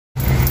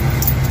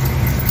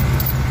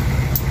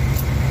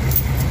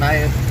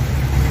tayo.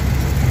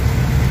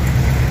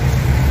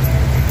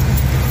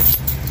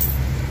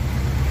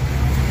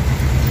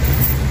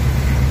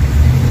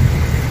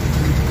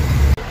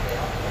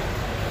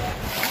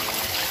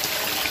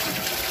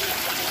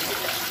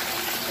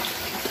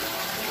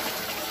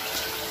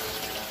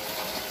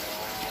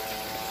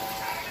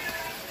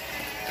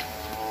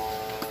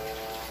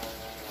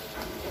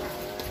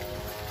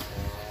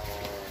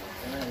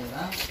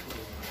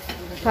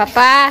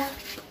 Papa.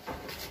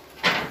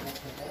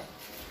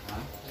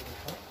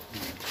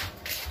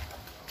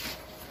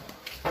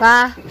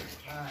 Pa.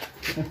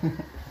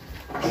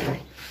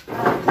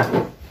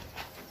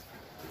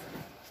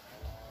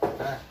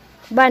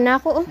 Ba na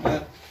ako.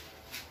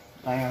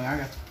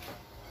 Ayan.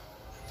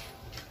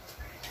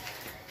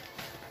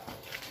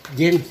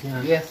 James.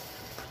 Yes.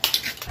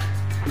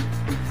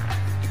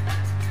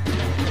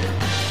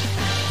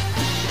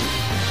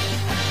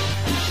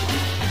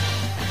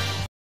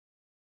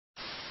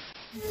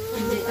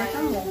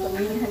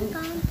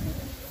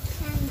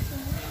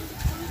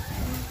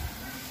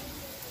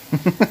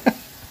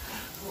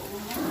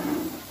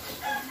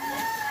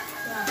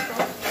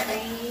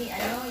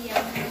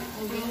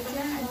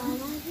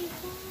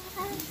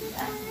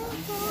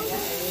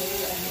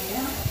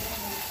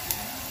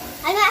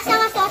 Ano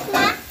sama sauce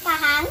na?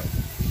 Pahang?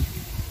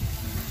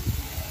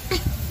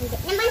 Hindi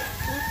naman.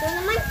 Ito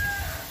naman.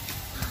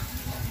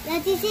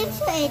 That is it.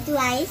 So eat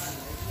rice.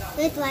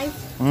 Eat rice.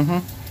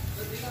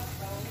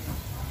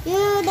 You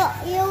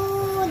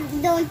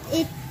don't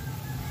eat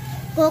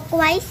cook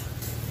rice.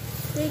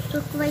 You eat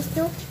cook rice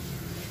too.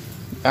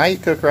 I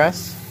eat cooked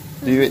rice.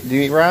 Do you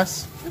eat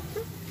rice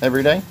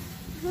every day?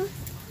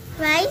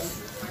 Rice.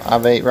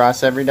 I've ate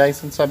rice every day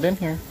since I've been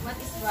here. What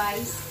is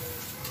rice?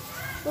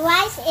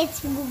 Rice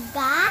it's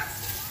bugas.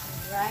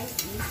 Rice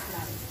is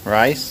life.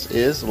 Rice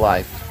is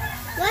life.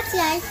 What's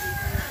rice?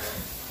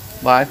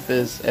 Life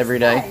is every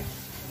day.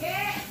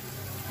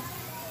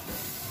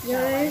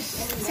 You're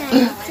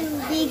trying to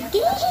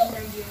begin.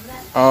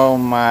 Oh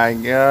my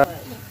god.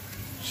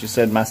 She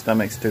said my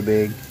stomach's too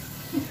big.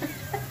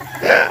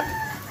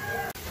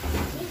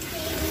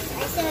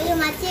 I saw you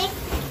magic.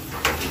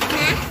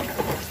 Na?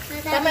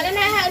 Tama na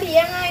na,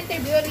 Ria nga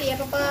interview, Ria,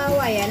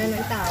 papawaya na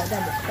ng tao,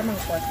 damo,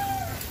 kamangkot.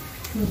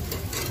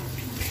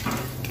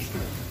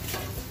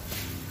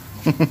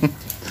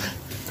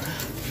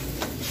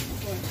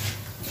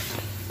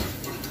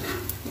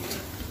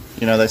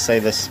 You know, they say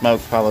the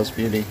smoke follows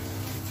beauty.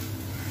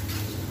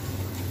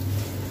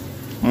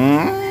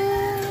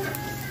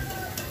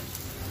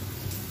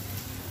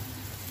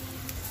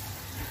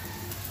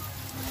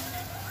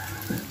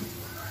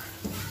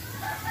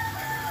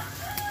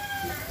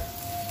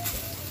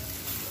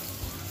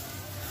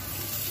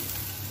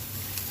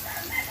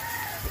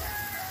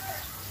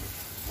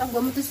 Ang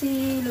gamo to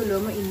si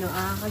Lolo mo ino,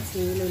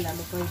 kasi Lola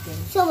mo po ito.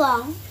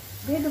 Suwang?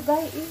 Pero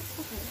gay,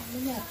 ano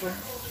niya po?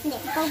 Hindi,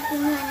 pag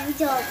kumuha ng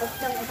job,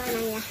 itong ka na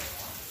niya.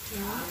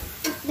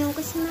 Itong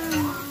ko sa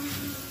mama.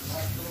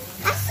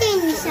 Asin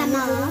niya sa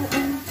mama.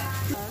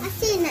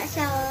 Asin na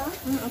siya.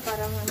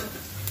 Parang ano.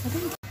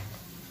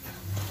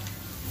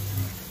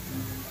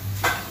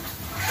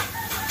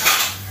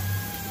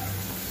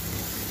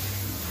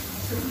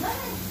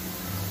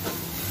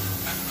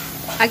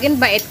 Agin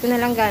bait ko na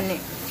lang gani.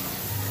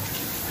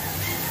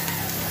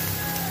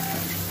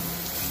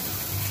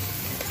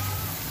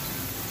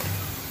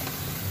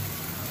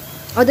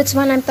 Oh, that's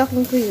when I'm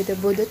talking to you, the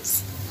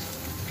budots.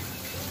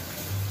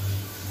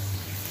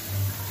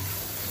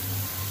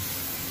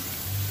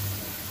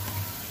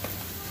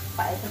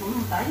 Paito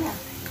naman tayo.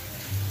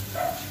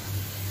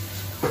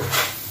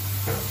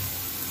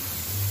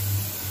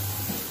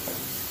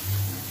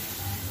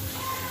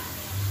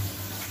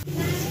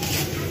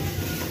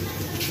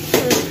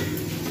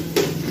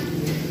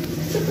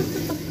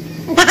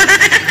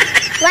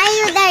 Why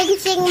you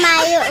dancing,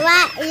 Mayu?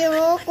 Why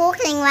you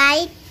cooking,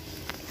 right?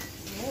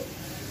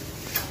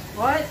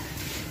 What?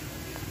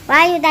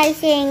 Why you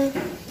dancing?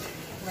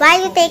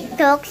 Why you take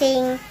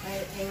talking?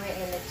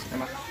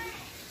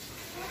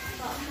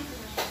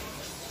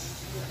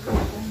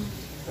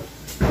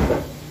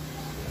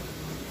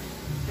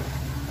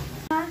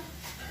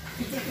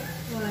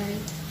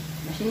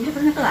 Hindi pa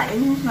nakalain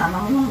yung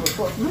mama mo ng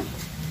report mo.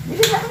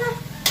 Bibigla na.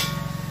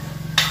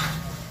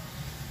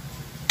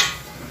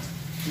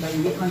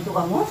 Balik man to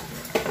ka mo.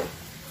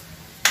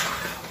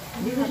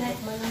 Hindi ba na?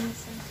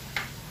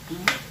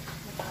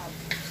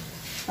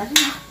 Pati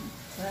na.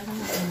 Wala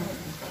naman.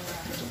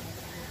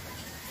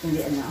 Hindi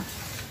ano.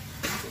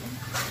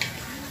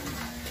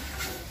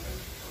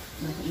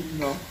 Nasa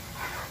ito.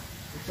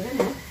 Ito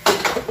na.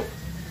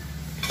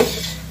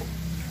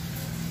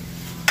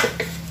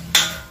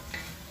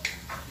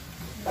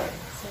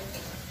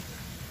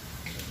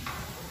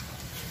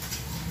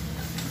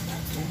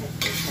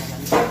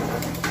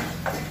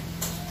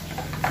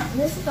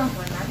 Nasa tang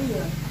ko na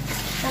diyo.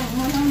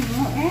 Tama lang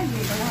mo eh.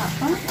 Di ba na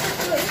ako?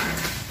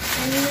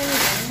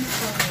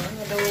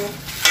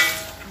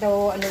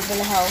 Daw ano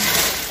balahaw.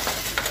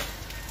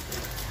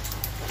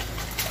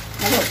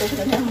 Maluto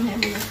sila ng mga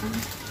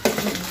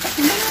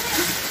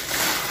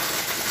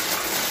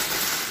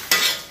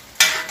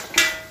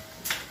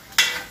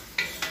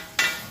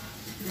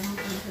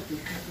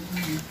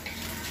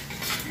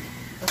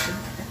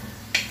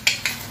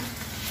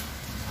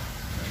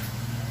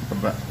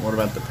What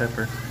about the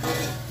pepper?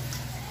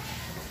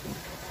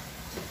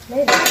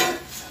 Maybe.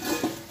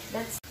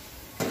 That's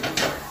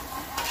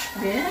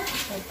Yeah?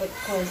 I put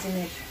coals in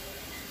it.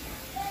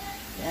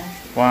 Yeah.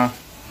 Why?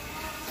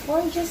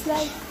 Or just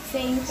like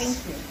saying thank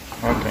you.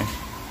 Okay.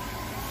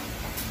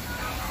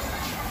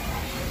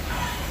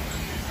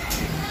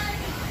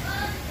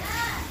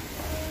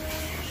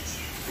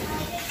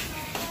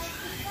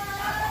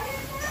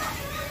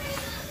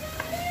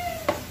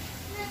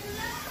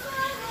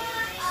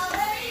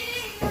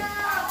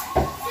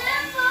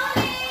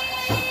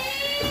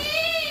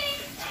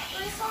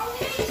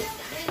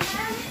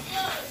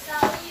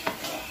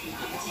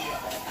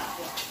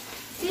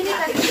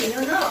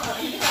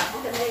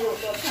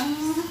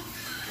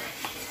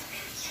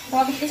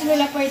 Bakit kasi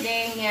nila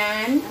pwede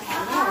yan?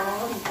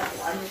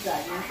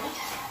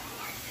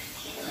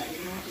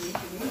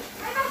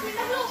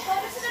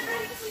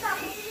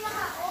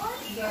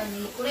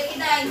 Kulay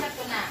kita, insert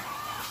ko na.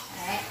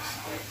 Alright.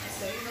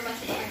 So, ito ba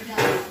siya?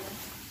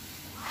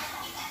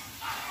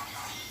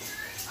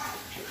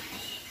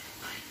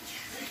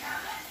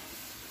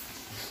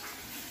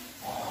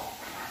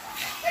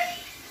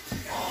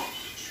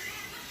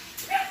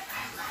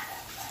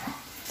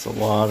 It's a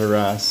lot of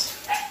rice.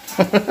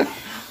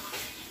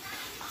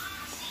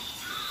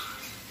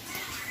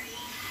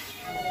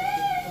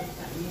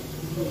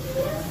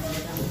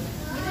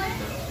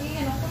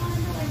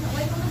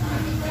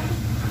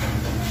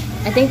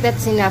 I think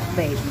that's enough,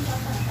 babe.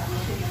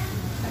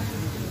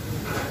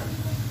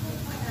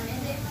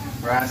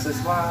 Rice is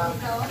fine.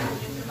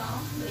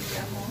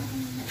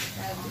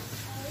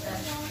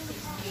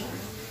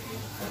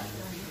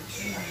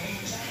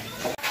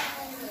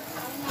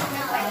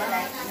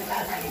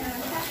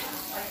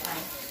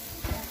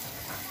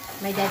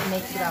 My dad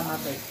makes drama,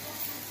 babe.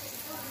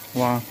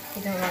 Why?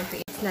 He don't want to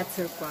eat. It's not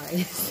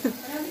surprise.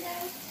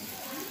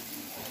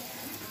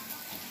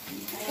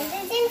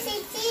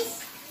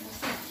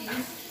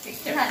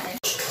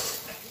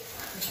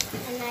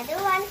 Another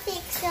one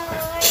picture.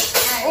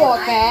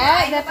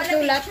 Okay, dapat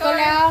gulat ko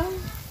lang.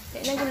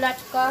 Hindi na gulat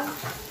ko.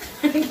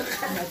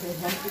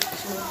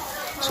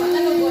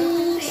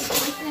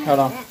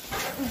 Hold on.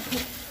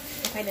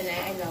 Okay na na,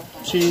 I love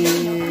ka.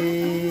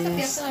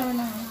 Cheese.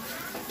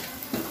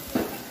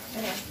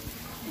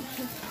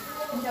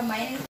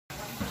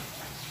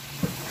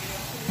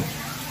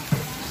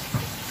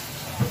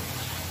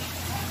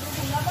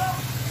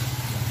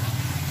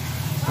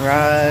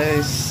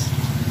 Rice.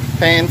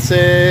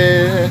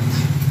 Pancit.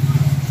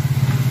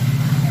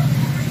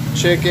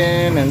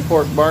 Chicken and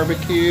pork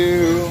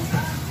barbecue.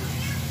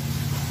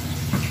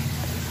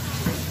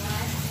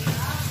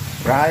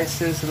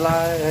 Rice is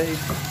life.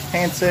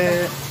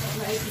 Pancit.